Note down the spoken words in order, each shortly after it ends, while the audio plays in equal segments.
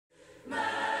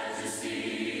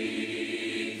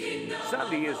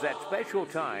Sunday is that special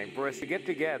time for us to get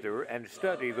together and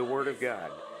study the Word of God.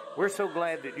 We're so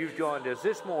glad that you've joined us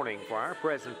this morning for our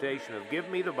presentation of Give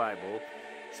Me the Bible.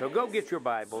 So go get your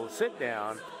Bible, sit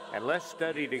down, and let's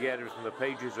study together from the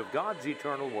pages of God's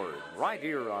eternal Word, right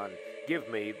here on Give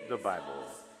Me the Bible.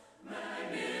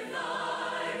 Magnify,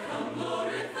 come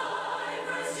glorify,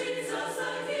 Christ Jesus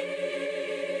the King.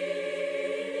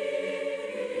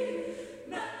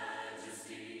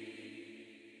 Majesty.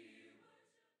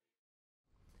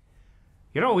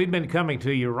 You know, we've been coming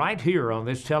to you right here on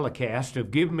this telecast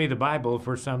of Give Me the Bible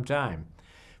for some time.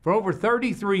 For over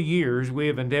 33 years, we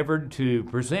have endeavored to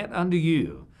present unto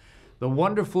you the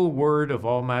wonderful Word of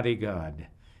Almighty God.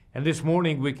 And this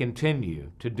morning we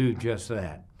continue to do just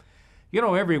that. You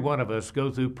know, every one of us go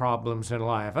through problems in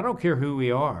life. I don't care who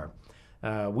we are.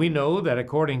 We know that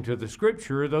according to the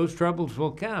Scripture, those troubles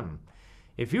will come.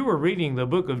 If you were reading the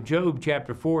book of Job,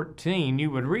 chapter 14, you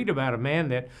would read about a man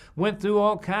that went through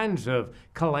all kinds of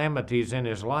calamities in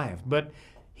his life, but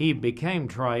he became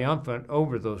triumphant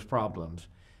over those problems.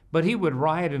 But he would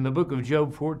write in the book of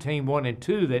Job 14, 1 and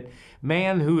 2, that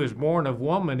man who is born of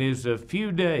woman is of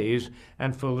few days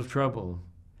and full of trouble.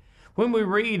 When we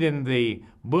read in the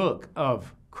book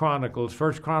of Chronicles,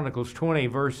 1 Chronicles 20,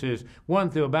 verses 1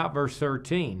 through about verse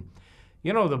 13,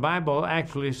 you know, the Bible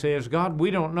actually says, God, we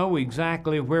don't know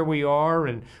exactly where we are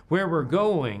and where we're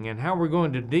going and how we're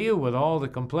going to deal with all the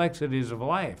complexities of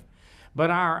life,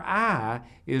 but our eye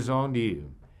is on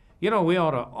you. You know, we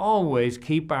ought to always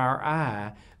keep our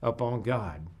eye upon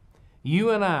God. You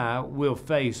and I will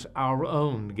face our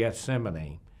own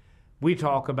Gethsemane. We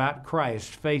talk about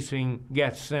Christ facing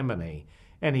Gethsemane,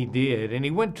 and he did, and he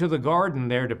went to the garden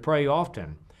there to pray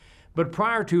often. But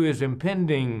prior to his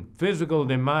impending physical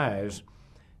demise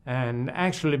and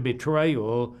actually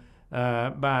betrayal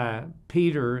by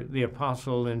Peter, the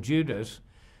apostle, and Judas,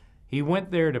 he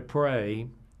went there to pray,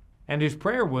 and his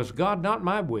prayer was, God, not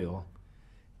my will,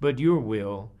 but your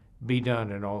will be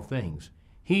done in all things.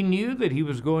 He knew that he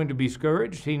was going to be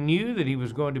scourged. He knew that he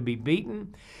was going to be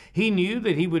beaten. He knew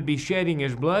that he would be shedding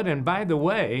his blood. And by the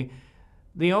way,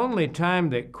 the only time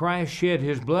that Christ shed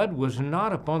his blood was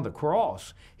not upon the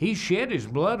cross. He shed his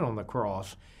blood on the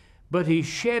cross, but he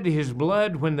shed his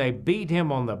blood when they beat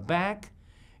him on the back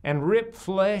and ripped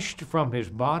flesh from his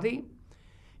body.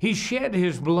 He shed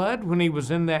his blood when he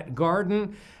was in that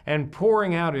garden and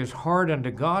pouring out his heart unto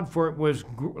God, for it was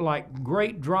like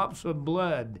great drops of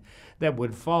blood that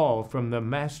would fall from the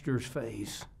Master's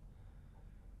face.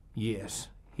 Yes,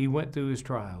 he went through his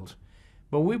trials,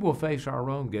 but we will face our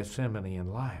own Gethsemane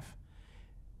in life,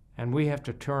 and we have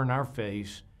to turn our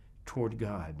face toward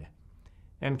God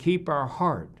and keep our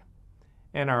heart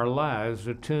and our lives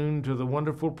attuned to the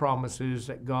wonderful promises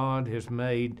that God has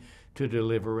made to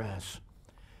deliver us.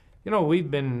 You know, we've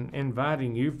been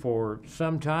inviting you for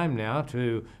some time now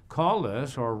to call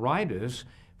us or write us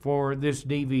for this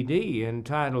DVD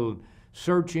entitled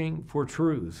Searching for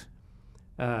Truth.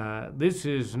 This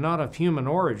is not of human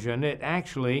origin. It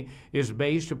actually is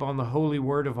based upon the holy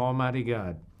word of Almighty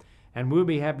God. And we'll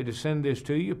be happy to send this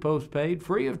to you postpaid,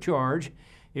 free of charge,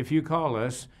 if you call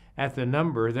us at the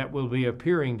number that will be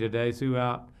appearing today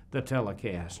throughout the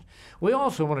telecast. We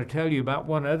also want to tell you about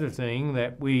one other thing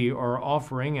that we are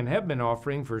offering and have been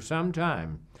offering for some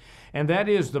time, and that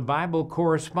is the Bible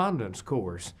Correspondence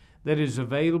Course that is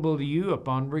available to you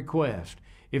upon request.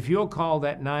 If you'll call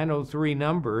that 903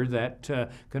 number that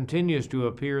continues to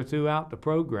appear throughout the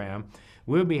program,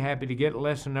 we'll be happy to get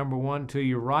lesson number 1 to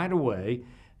you right away.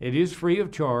 It is free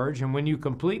of charge, and when you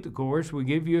complete the course, we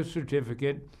give you a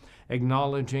certificate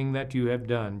acknowledging that you have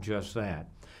done just that.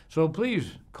 So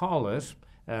please call us.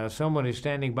 Someone is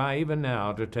standing by even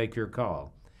now to take your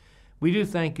call. We do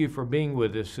thank you for being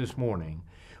with us this morning.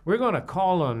 We're going to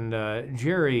call on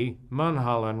Jerry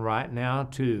Munholland right now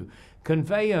to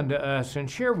convey unto us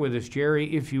and share with us,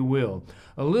 Jerry, if you will,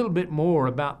 a little bit more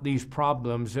about these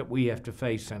problems that we have to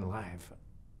face in life.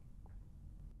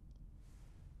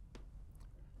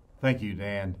 Thank you,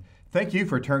 Dan. Thank you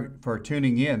for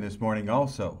tuning in this morning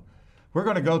also. We're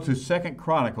going to go to 2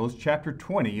 Chronicles chapter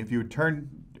 20, if you would turn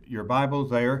your Bibles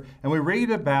there, and we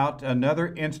read about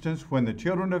another instance when the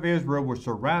children of Israel were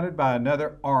surrounded by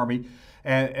another army,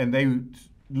 and they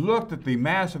looked at the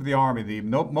mass of the army, the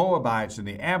Moabites and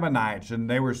the Ammonites, and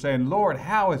they were saying, Lord,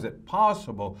 how is it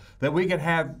possible that we could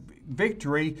have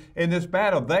victory in this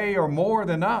battle? They are more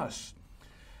than us.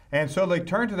 And so they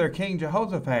turned to their king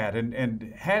Jehoshaphat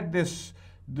and had this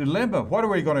dilemma. What are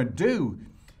we going to do?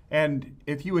 And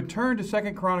if you would turn to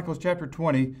 2 Chronicles chapter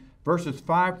 20, verses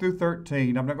 5 through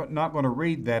 13, I'm not going to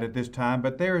read that at this time,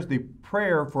 but there is the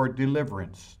prayer for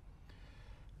deliverance.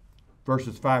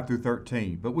 verses 5 through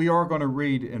 13. But we are going to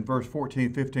read in verse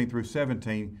 14, 15 through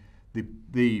 17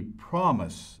 the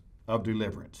promise of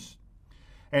deliverance.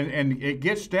 And it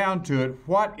gets down to it,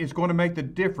 what is going to make the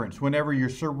difference whenever you're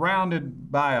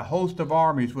surrounded by a host of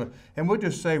armies? And we'll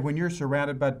just say when you're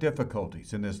surrounded by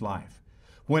difficulties in this life,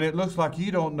 when it looks like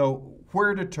you don't know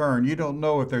where to turn, you don't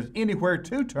know if there's anywhere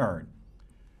to turn,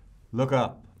 look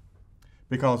up,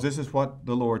 because this is what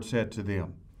the Lord said to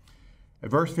them.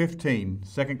 At verse 15,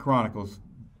 2 Chronicles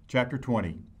chapter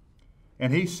 20,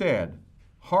 and he said,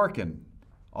 Hearken,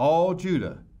 all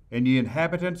Judah, and ye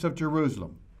inhabitants of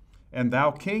Jerusalem, and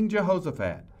thou King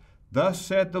Jehoshaphat, thus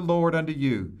said the Lord unto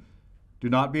you, Do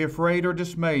not be afraid or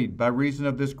dismayed by reason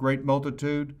of this great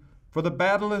multitude, for the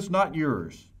battle is not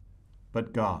yours,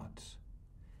 but God's.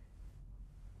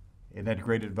 Isn't that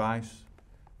great advice?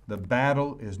 The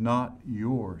battle is not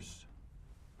yours,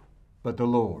 but the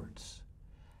Lord's.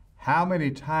 How many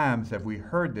times have we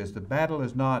heard this? The battle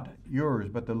is not yours,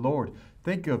 but the Lord.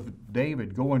 Think of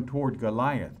David going toward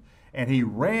Goliath, and he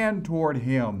ran toward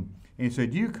him. And he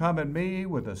said, You come at me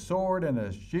with a sword and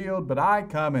a shield, but I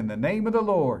come in the name of the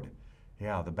Lord.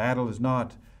 Yeah, the battle is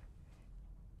not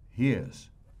his,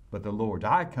 but the Lord's.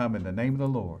 I come in the name of the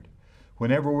Lord.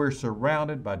 Whenever we're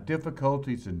surrounded by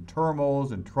difficulties and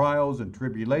turmoils and trials and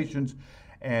tribulations,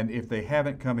 and if they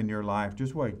haven't come in your life,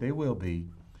 just wait, they will be.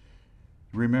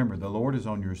 Remember, the Lord is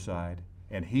on your side,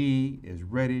 and He is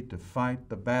ready to fight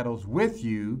the battles with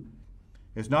you.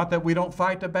 It's not that we don't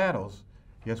fight the battles.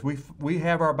 Yes, we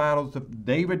have our battles.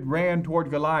 David ran toward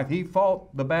Goliath. He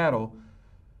fought the battle,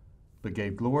 but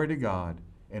gave glory to God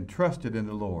and trusted in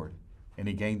the Lord, and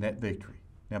he gained that victory.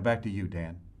 Now back to you,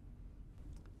 Dan.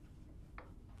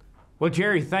 Well,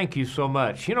 Jerry, thank you so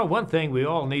much. You know, one thing we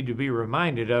all need to be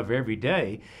reminded of every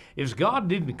day is God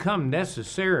didn't come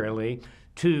necessarily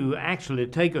to actually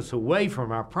take us away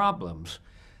from our problems,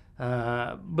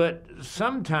 but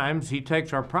sometimes He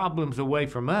takes our problems away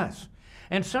from us.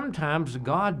 And sometimes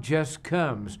God just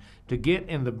comes to get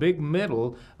in the big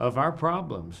middle of our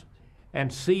problems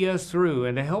and see us through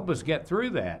and to help us get through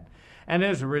that. And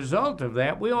as a result of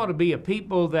that, we ought to be a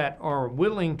people that are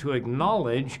willing to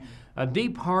acknowledge a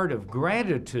deep heart of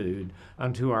gratitude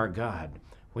unto our God.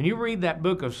 When you read that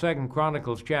book of 2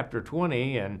 Chronicles chapter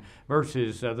 20 and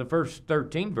verses, the first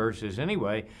 13 verses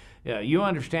anyway, you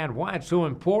understand why it's so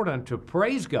important to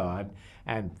praise God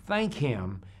and thank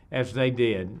Him as they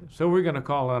did. So we're going to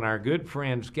call on our good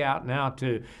friend Scout now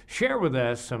to share with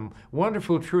us some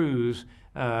wonderful truths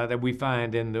that we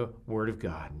find in the Word of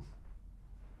God.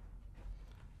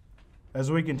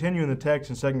 As we continue in the text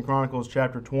in 2 Chronicles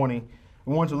chapter 20,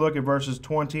 we want to look at verses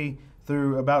 20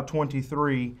 through about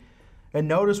 23 and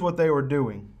notice what they were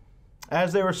doing.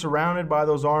 As they were surrounded by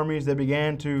those armies, they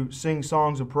began to sing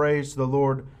songs of praise to the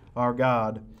Lord our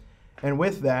God. And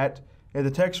with that, and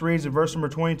the text reads in verse number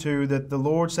 22 that the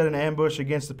Lord set an ambush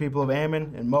against the people of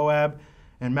Ammon and Moab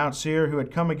and Mount Seir who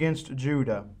had come against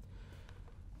Judah.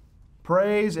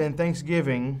 Praise and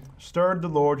thanksgiving stirred the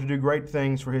Lord to do great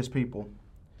things for His people.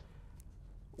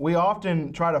 We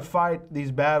often try to fight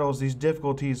these battles, these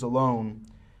difficulties alone.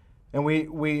 And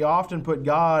we often put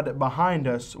God behind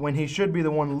us when He should be the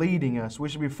one leading us. We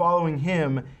should be following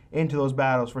Him into those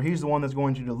battles, for He's the one that's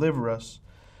going to deliver us.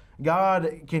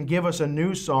 God can give us a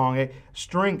new song, a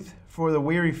strength for the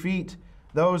weary feet,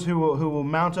 those who will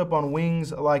mount up on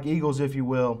wings like eagles, if you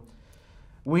will.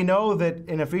 We know that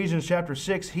in Ephesians chapter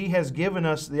 6, He has given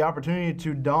us the opportunity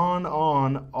to don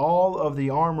on all of the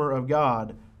armor of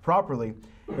God properly.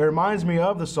 It reminds me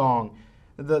of the song,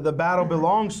 the battle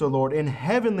belongs to the Lord. In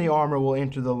heavenly armor will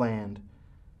enter the land.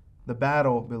 The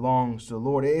battle belongs to the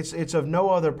Lord. It's of no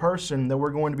other person that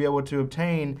we're going to be able to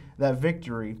obtain that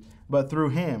victory, but through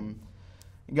Him.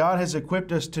 God has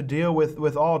equipped us to deal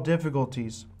with all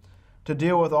difficulties, to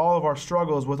deal with all of our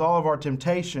struggles, with all of our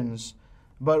temptations,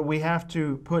 but we have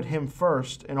to put Him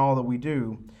first in all that we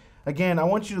do. Again, I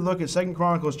want you to look at 2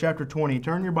 Chronicles chapter 20.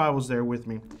 Turn your Bibles there with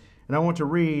me. And I want to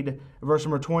read verse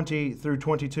number 20 through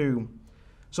 22.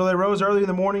 So they rose early in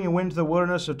the morning and went into the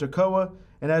wilderness of Tekoa.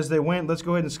 And as they went, let's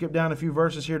go ahead and skip down a few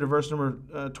verses here to verse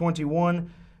number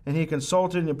 21. And he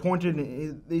consulted and appointed,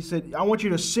 and he said, I want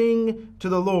you to sing to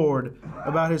the Lord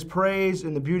about His praise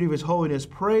and the beauty of His holiness.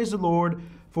 Praise the Lord,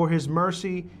 for His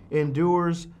mercy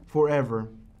endures forever.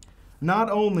 Not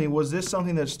only was this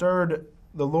something that stirred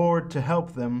the Lord to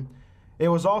help them, it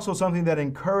was also something that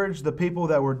encouraged the people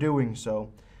that were doing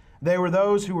so. They were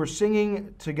those who were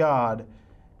singing to God.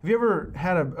 Have you ever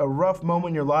had a rough moment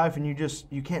in your life and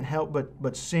you can't help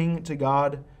but sing to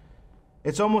God?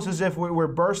 It's almost as if we're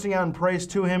bursting out in praise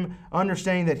to Him,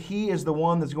 understanding that He is the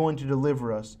one that's going to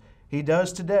deliver us. He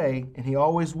does today, and He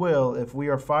always will if we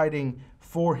are fighting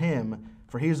for Him,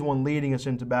 for He's the one leading us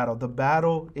into battle. The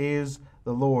battle is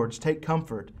the Lord's. Take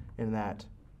comfort in that.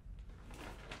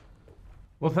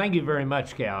 Well, thank you very much,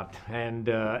 Scout. And,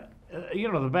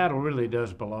 the battle really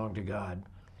does belong to God.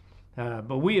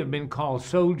 But we have been called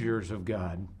soldiers of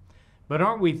God. But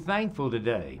aren't we thankful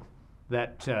today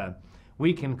that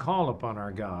we can call upon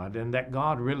our God and that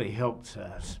God really helps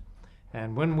us?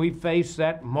 And when we face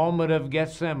that moment of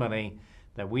Gethsemane,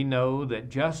 that we know that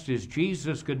just as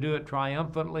Jesus could do it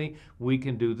triumphantly, we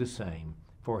can do the same,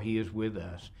 for He is with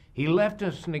us. He left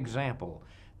us an example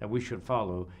that we should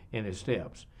follow in His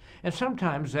steps. And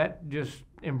sometimes that just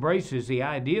embraces the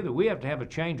idea that we have to have a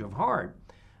change of heart,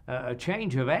 a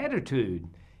change of attitude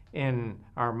in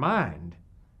our mind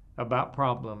about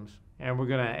problems. And we're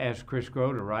going to ask Chris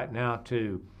Groder right now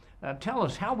to tell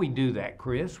us how we do that.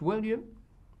 Chris, will you?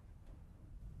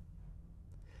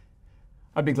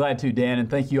 I'd be glad to, Dan, and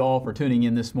thank you all for tuning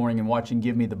in this morning and watching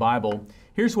Give Me the Bible.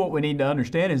 Here's what we need to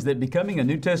understand is that becoming a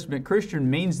New Testament Christian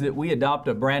means that we adopt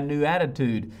a brand new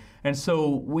attitude. And so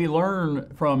we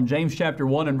learn from James chapter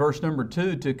 1 and verse number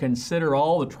 2 to consider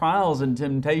all the trials and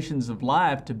temptations of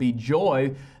life to be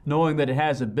joy, knowing that it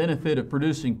has a benefit of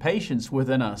producing patience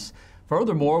within us.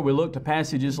 Furthermore, we look to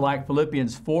passages like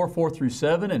Philippians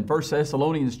 4:4-7 and 1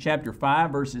 Thessalonians chapter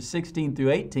 5 verses 16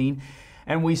 through 18.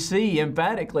 And we see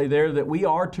emphatically there that we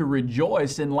are to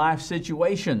rejoice in life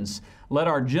situations. Let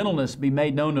our gentleness be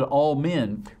made known to all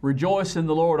men. Rejoice in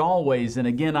the Lord always, and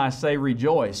again I say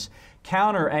rejoice.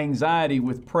 Counter anxiety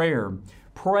with prayer.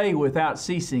 Pray without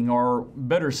ceasing, or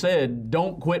better said,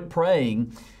 don't quit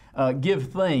praying.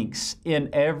 Give thanks in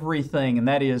everything, and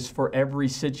that is for every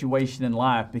situation in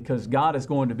life, because God is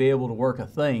going to be able to work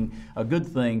a good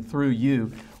thing through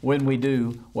you when we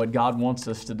do what God wants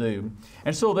us to do.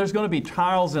 And so there's going to be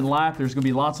trials in life. There's going to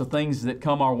be lots of things that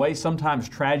come our way. Sometimes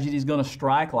tragedy is going to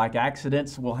strike, like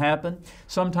accidents will happen.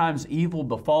 Sometimes evil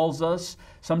befalls us.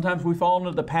 Sometimes we fall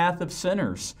into the path of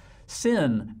sinners.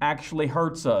 Sin actually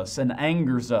hurts us and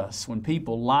angers us when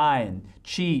people lie and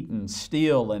cheat and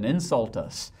steal and insult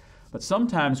us. But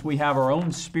sometimes we have our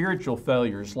own spiritual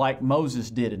failures, like Moses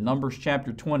did in Numbers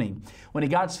chapter 20. When he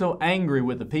got so angry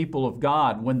with the people of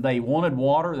God, when they wanted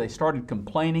water, they started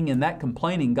complaining, and that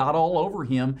complaining got all over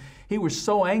him. He was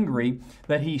so angry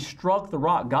that he struck the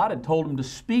rock. God had told him to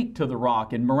speak to the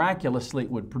rock, and miraculously it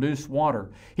would produce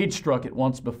water. He'd struck it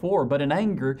once before, but in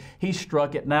anger, he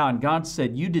struck it now. And God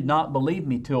said, "You did not believe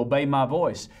me to obey my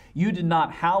voice. You did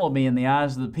not hallow me in the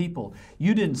eyes of the people.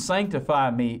 You didn't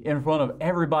sanctify me in front of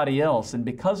everybody else. And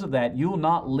because of that, you will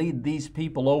not lead these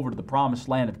people over to the promised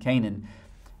land of Canaan."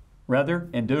 Rather,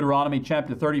 in Deuteronomy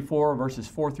chapter 34, verses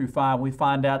 4-5, we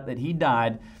find out that he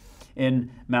died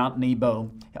in Mount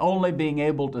Nebo, only being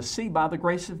able to see by the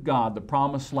grace of God the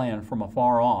promised land from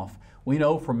afar off. We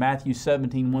know from Matthew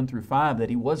 17, 1-5 that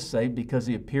he was saved because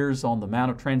he appears on the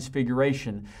Mount of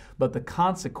Transfiguration, but the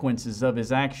consequences of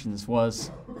his actions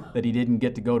was that he didn't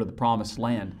get to go to the promised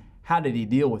land. How did he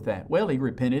deal with that? Well, he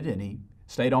repented and he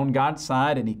stayed on God's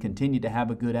side and he continued to have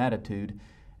a good attitude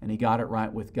and he got it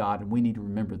right with God, and we need to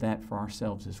remember that for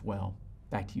ourselves as well.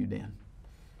 Back to you, Dan.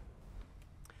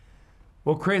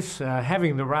 Well, Chris,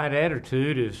 having the right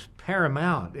attitude is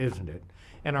paramount, isn't it,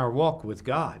 in our walk with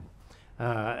God?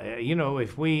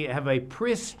 If we have a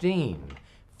pristine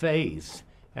faith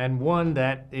and one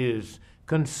that is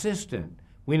consistent,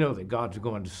 we know that God's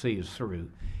going to see us through.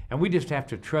 And we just have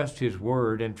to trust His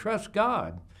Word and trust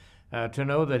God to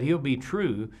know that He'll be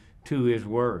true to His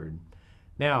Word.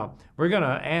 Now, we're going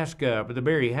to ask Brother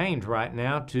Barry Haynes right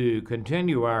now to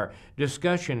continue our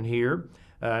discussion here,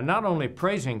 not only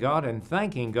praising God and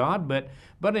thanking God,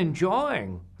 but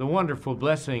enjoying the wonderful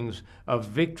blessings of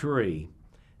victory.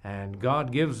 And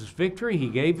God gives us victory. He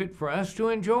gave it for us to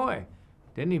enjoy.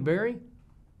 Didn't He, Barry?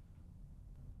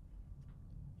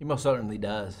 He most certainly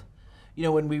does. You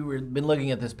know, when we've been looking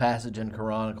at this passage in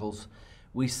Chronicles,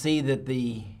 we see that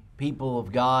the people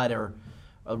of God are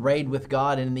arrayed with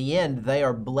God, and in the end, they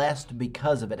are blessed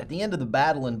because of it. At the end of the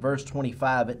battle in verse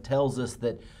 25, it tells us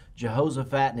that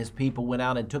Jehoshaphat and his people went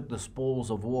out and took the spoils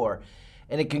of war.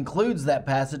 And it concludes that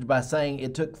passage by saying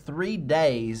it took 3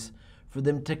 days for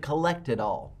them to collect it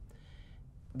all.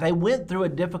 They went through a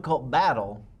difficult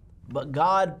battle, but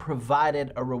God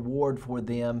provided a reward for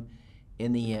them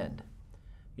in the end.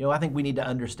 You know, I think we need to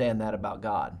understand that about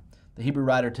God. The Hebrew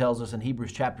writer tells us in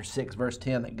Hebrews chapter 6, verse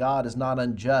 10, that God is not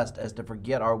unjust as to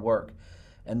forget our work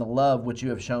and the love which you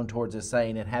have shown towards His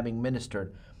saints, and having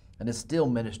ministered and is still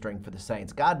ministering for the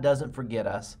saints. God doesn't forget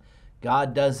us.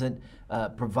 God doesn't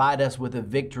provide us with a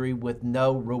victory with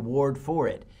no reward for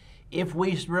it. if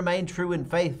we remain true and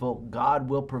faithful, God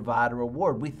will provide a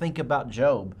reward. We think about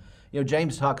Job.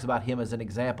 James talks about him as an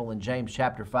example in James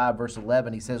chapter 5, verse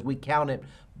 11. He says, "We count it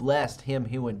blessed him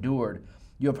who endured.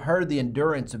 You have heard the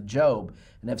endurance of Job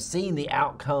and have seen the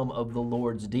outcome of the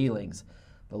Lord's dealings.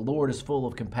 The Lord is full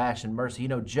of compassion and mercy."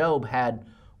 Job had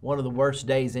one of the worst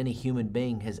days any human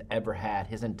being has ever had.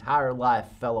 His entire life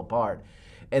fell apart.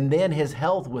 And then his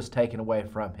health was taken away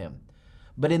from him.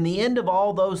 But in the end of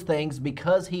all those things,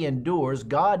 because he endures,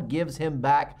 God gives him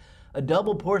back a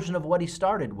double portion of what he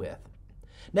started with.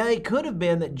 Now, it could have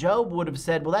been that Job would have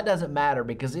said, well, that doesn't matter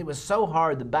because it was so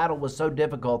hard, the battle was so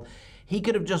difficult. He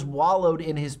could have just wallowed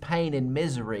in his pain and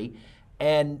misery,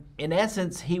 and in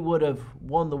essence, he would have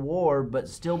won the war but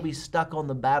still be stuck on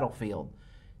the battlefield.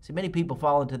 See, many people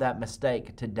fall into that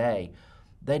mistake today.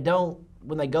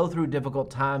 When they go through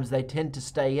difficult times, they tend to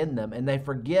stay in them, and they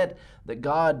forget that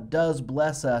God does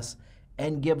bless us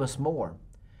and give us more.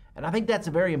 And I think that's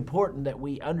very important that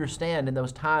we understand in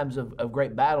those times of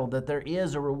great battle that there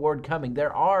is a reward coming.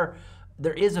 There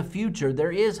is a future.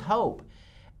 There is hope.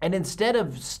 And instead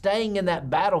of staying in that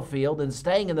battlefield and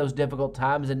staying in those difficult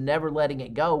times and never letting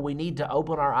it go, we need to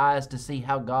open our eyes to see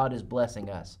how God is blessing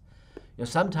us.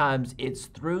 Sometimes it's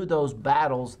through those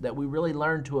battles that we really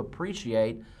learn to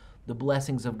appreciate the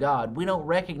blessings of God. We don't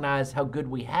recognize how good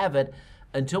we have it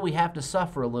until we have to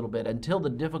suffer a little bit, until the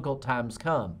difficult times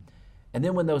come. And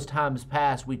then when those times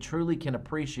pass, we truly can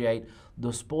appreciate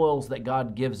the spoils that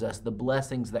God gives us, the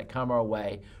blessings that come our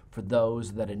way for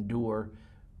those that endure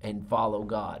and follow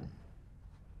God.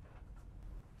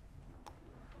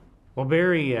 Well,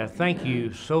 Barry, thank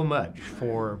you so much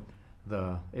for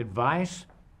the advice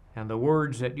and the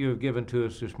words that you have given to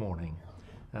us this morning.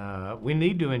 We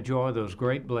need to enjoy those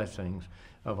great blessings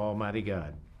of Almighty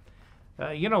God.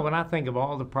 When I think of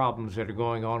all the problems that are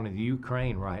going on in the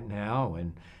Ukraine right now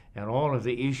and all of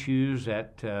the issues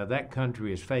that that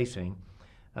country is facing,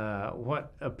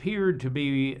 what appeared to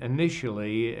be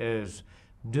initially as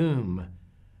doom,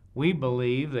 we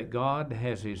believe that God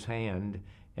has his hand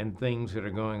in things that are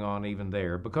going on even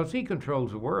there because he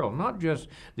controls the world, not just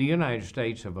the United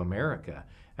States of America,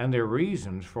 and there are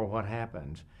reasons for what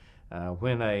happens.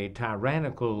 When a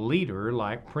tyrannical leader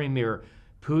like Premier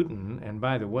Putin, and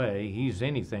by the way, he's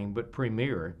anything but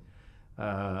premier,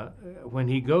 when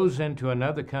he goes into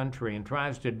another country and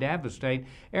tries to devastate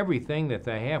everything that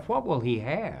they have, what will he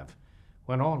have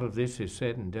when all of this is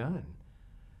said and done?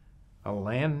 A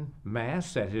land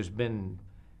mass that has been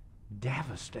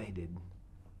devastated.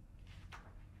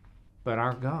 But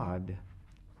our God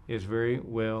is very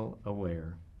well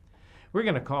aware. We're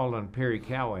going to call on Perry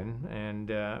Cowan, and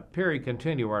Perry,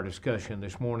 continue our discussion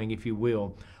this morning, if you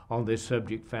will, on this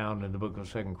subject found in the book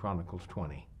of 2 Chronicles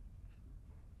 20.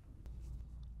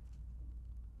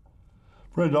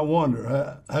 Friends, I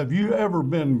wonder, have you ever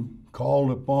been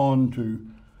called upon to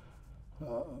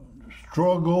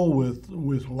struggle with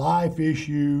life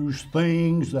issues,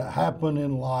 things that happen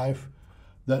in life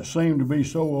that seem to be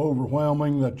so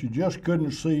overwhelming that you just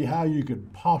couldn't see how you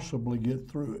could possibly get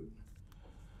through it?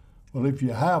 Well, if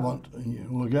you haven't,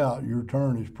 look out, your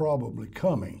turn is probably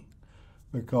coming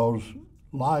because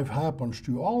life happens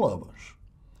to all of us.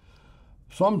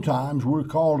 Sometimes we're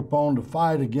called upon to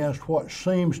fight against what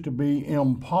seems to be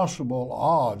impossible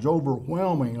odds,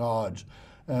 overwhelming odds,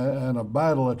 and a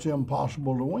battle that's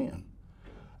impossible to win.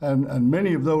 And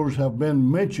many of those have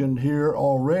been mentioned here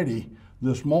already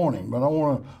this morning, but I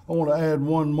want to add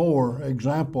one more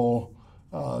example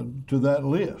to that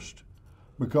list,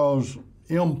 because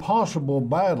impossible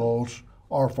battles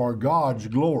are for God's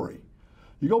glory.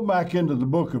 You go back into the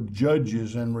book of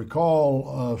Judges and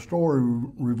recall a story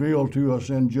revealed to us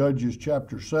in Judges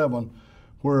chapter 7,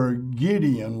 where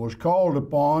Gideon was called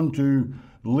upon to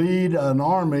lead an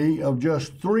army of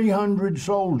just 300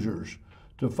 soldiers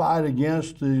to fight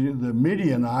against the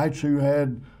Midianites, who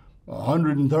had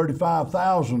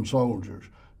 135,000 soldiers.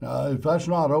 Now, if that's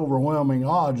not overwhelming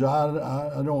odds,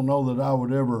 I don't know that I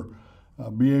would ever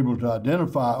be able to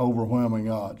identify overwhelming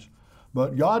odds.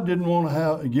 But God didn't want to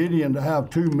have Gideon to have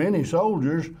too many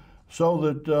soldiers so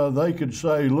that they could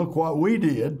say, look what we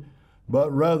did,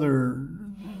 but rather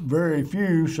very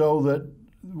few so that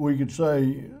we could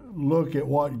say, look at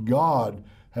what God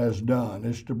has done.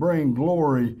 It's to bring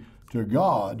glory to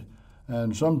God.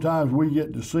 And sometimes we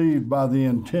get deceived by the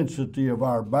intensity of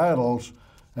our battles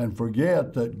and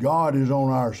forget that God is on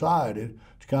our side.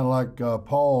 It's kind of like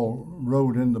Paul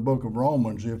wrote in the book of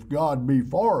Romans, if God be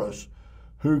for us,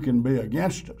 who can be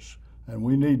against us? And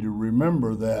we need to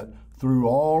remember that through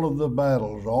all of the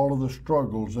battles, all of the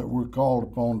struggles that we're called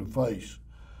upon to face.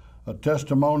 A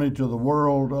testimony to the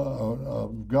world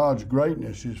of God's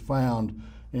greatness is found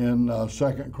in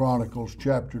 2 Chronicles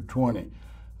chapter 20,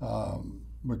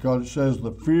 because it says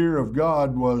the fear of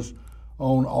God was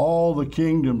on all the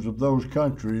kingdoms of those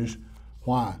countries.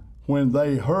 Why? When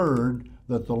they heard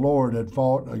that the Lord had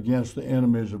fought against the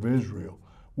enemies of Israel.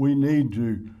 We need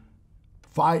to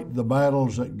fight the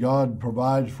battles that God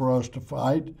provides for us to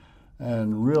fight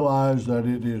and realize that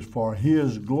it is for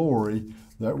His glory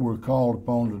that we're called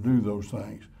upon to do those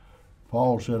things.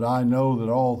 Paul said, I know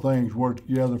that all things work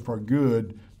together for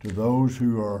good to those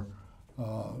who are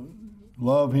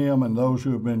love Him and those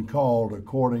who have been called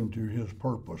according to His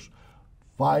purpose.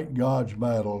 Fight God's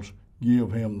battles,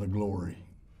 give Him the glory.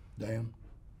 Dan?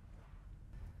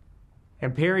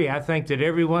 And Perry, I think that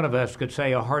every one of us could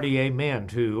say a hearty amen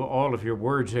to all of your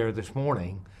words there this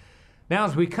morning. Now,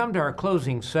 as we come to our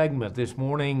closing segment this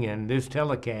morning and this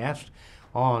telecast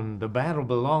on The Battle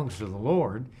Belongs to the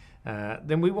Lord,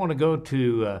 then we want to go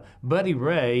to Buddy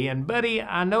Ray. And Buddy,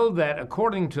 I know that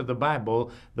according to the Bible,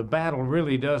 the battle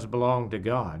really does belong to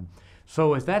God.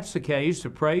 So if that's the case, the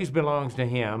praise belongs to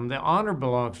Him, the honor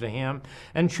belongs to Him,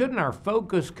 and shouldn't our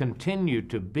focus continue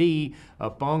to be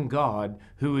upon God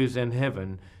who is in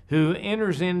heaven, who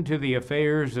enters into the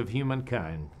affairs of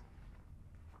humankind?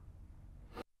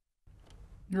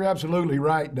 You're absolutely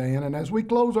right, Dan. And as we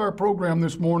close our program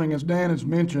this morning, as Dan has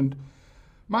mentioned,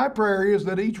 my prayer is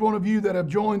that each one of you that have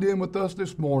joined in with us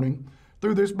this morning,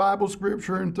 through this Bible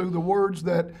scripture and through the words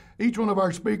that each one of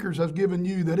our speakers has given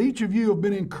you, that each of you have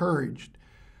been encouraged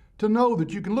to know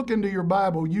that you can look into your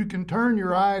Bible, you can turn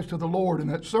your eyes to the Lord, and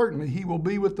that certainly He will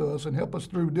be with us and help us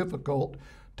through difficult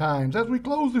times. As we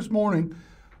close this morning,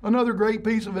 another great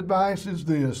piece of advice is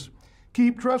this: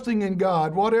 keep trusting in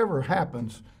God, whatever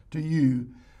happens to you.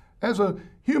 As a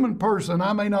human person,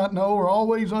 I may not know or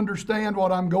always understand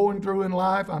what I'm going through in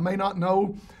life. I may not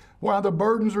know why the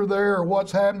burdens are there or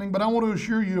what's happening, but I want to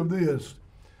assure you of this.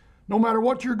 No matter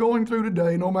what you're going through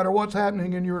today, no matter what's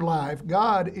happening in your life,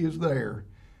 God is there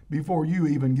before you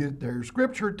even get there.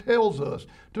 Scripture tells us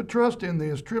to trust in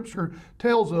this. Scripture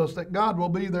tells us that God will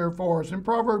be there for us. In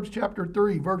Proverbs chapter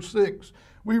 3, verse 6,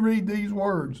 we read these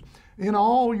words: in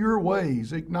all your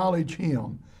ways acknowledge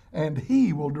Him, and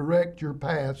He will direct your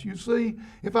paths. You see,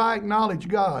 if I acknowledge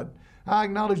God, I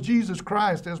acknowledge Jesus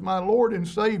Christ as my Lord and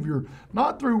Savior,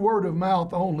 not through word of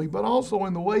mouth only, but also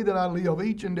in the way that I live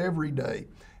each and every day.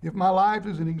 If my life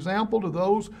is an example to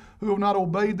those who have not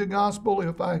obeyed the gospel,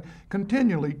 if I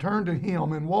continually turn to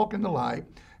Him and walk in the light,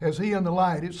 as He in the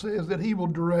light, it says that He will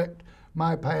direct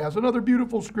my paths. Another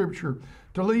beautiful scripture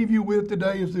to leave you with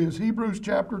today is this: Hebrews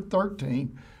chapter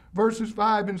 13, verses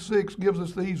 5 and 6 gives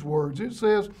us these words. It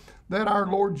says that our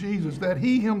Lord Jesus, that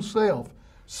He Himself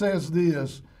says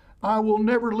this: I will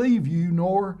never leave you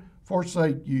nor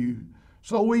forsake you.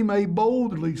 So we may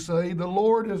boldly say, the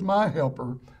Lord is my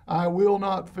helper. I will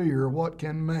not fear. What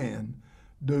can man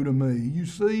do to me? You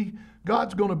see,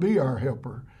 God's going to be our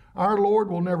helper. Our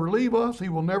Lord will never leave us. He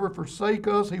will never forsake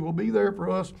us. He will be there for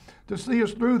us to see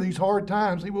us through these hard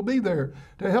times. He will be there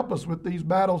to help us with these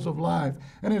battles of life.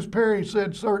 And as Perry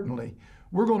said, certainly,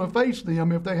 we're going to face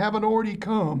them. If they haven't already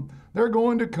come, they're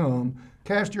going to come.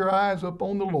 Cast your eyes up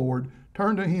on the Lord.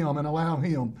 Turn to Him and allow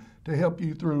Him to help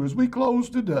you through. As we close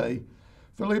today,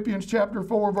 Philippians chapter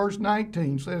 4, verse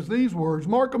 19 says these words: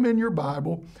 mark them in your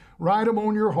Bible, write them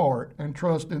on your heart, and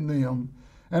trust in them.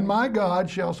 And my God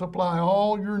shall supply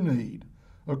all your need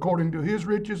according to His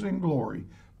riches and glory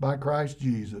by Christ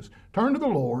Jesus. Turn to the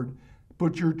Lord,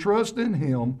 put your trust in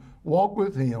Him, walk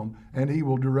with Him, and He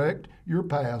will direct your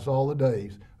paths all the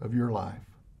days of your life.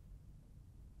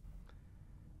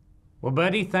 Well,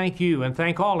 Buddy, thank you, and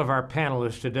thank all of our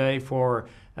panelists today for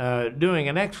doing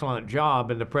an excellent job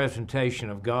in the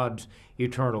presentation of God's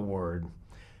eternal Word.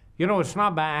 You know, it's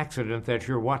not by accident that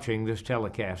you're watching this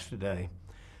telecast today.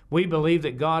 We believe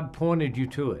that God pointed you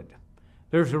to it.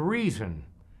 There's a reason.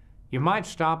 You might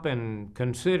stop and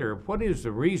consider, what is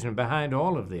the reason behind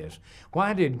all of this?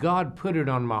 Why did God put it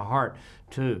on my heart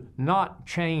to not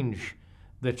change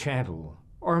the channel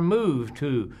or move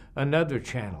to another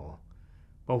channel?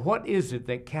 But what is it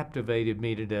that captivated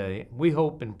me today? We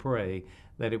hope and pray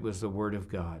that it was the Word of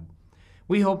God.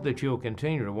 We hope that you'll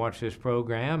continue to watch this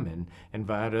program and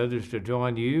invite others to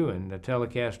join you in the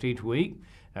telecast each week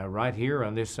right here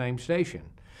on this same station.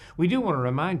 We do want to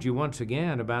remind you once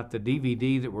again about the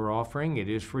DVD that we're offering. It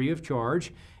is free of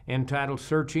charge, entitled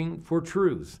Searching for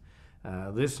Truth.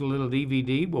 This little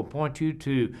DVD will point you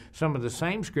to some of the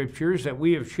same scriptures that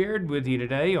we have shared with you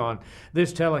today on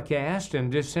this telecast,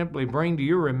 and just simply bring to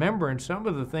your remembrance some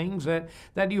of the things that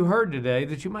you heard today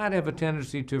that you might have a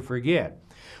tendency to forget.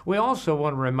 We also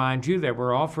want to remind you that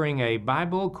we're offering a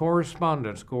Bible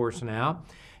correspondence course now,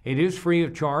 It is free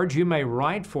of charge. You may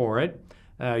write for it.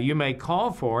 You may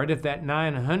call for it at that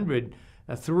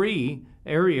 903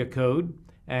 area code,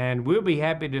 and we'll be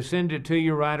happy to send it to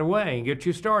you right away and get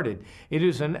you started. It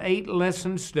is an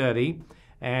 8-lesson study,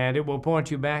 and it will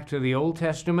point you back to the Old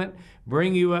Testament,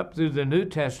 bring you up through the New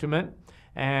Testament,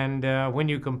 and when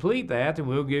you complete that, then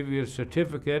we'll give you a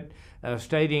certificate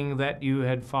stating that you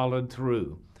had followed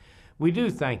through. We do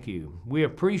thank you. We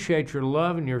appreciate your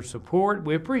love and your support.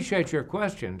 We appreciate your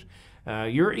questions,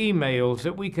 your emails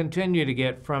that we continue to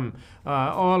get from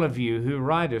all of you who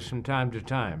write us from time to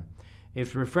time.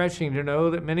 It's refreshing to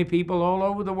know that many people all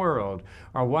over the world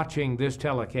are watching this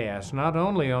telecast, not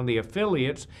only on the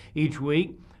affiliates each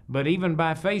week, but even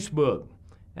by Facebook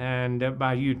and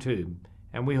by YouTube.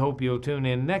 And we hope you'll tune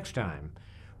in next time,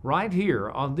 right here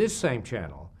on this same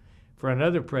channel, for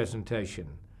another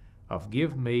presentation of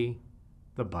Give Me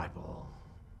the Bible.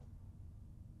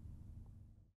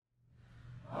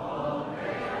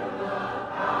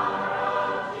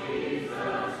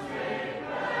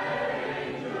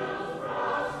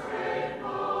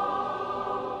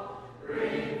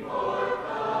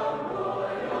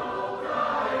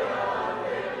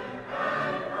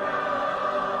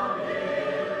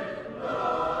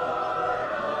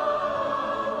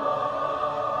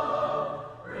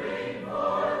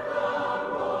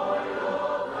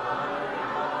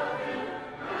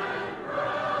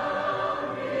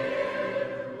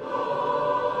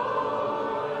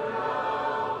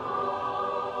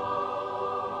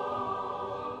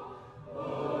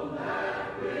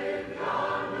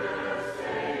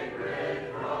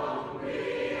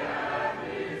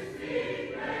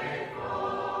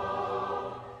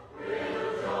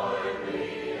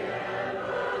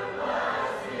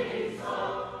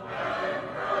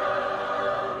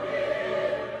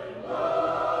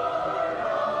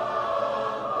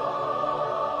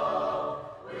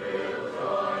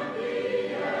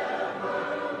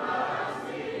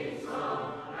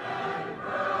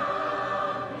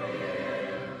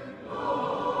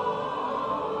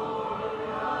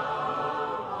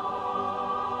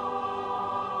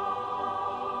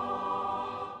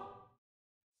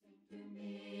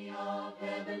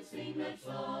 Sing that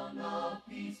song of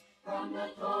peace. From the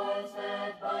toils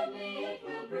that bind me, it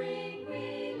will bring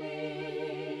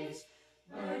release.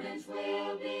 Burdens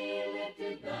will be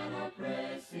lifted that are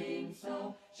pressing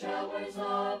so. Showers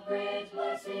of great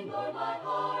blessing o'er my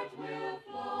heart will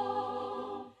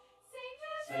flow.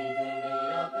 Sing to me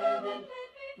of heaven,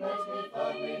 let me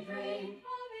fondly dream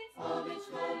of its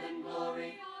golden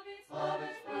glory, of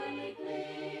its pearly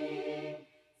gleam.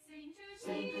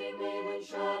 Sing to me when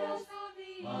shadows of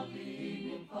the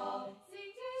evening fall.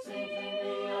 Sing to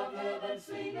me of heaven,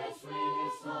 sing the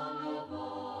sweetest song of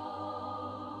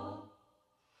all.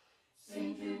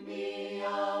 Sing to me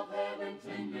of heaven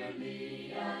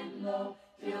tenderly and low,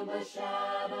 till the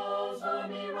shadows o'er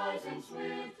me rise and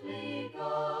swiftly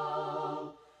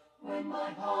go. When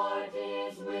my heart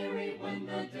is weary, when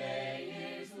the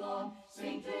day is long,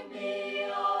 sing to me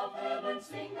of heaven,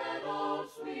 sing that old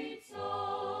sweet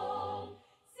song.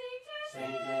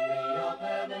 Sing to me of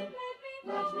heaven,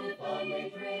 let me fondly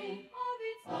dream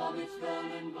of its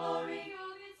golden glory,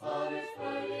 of its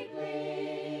pearly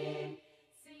gleam.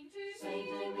 Sing to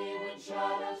me when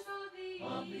shadows of the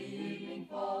evening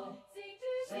fall.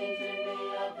 Sing to me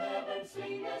of heaven,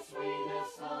 sing the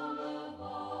sweetest song of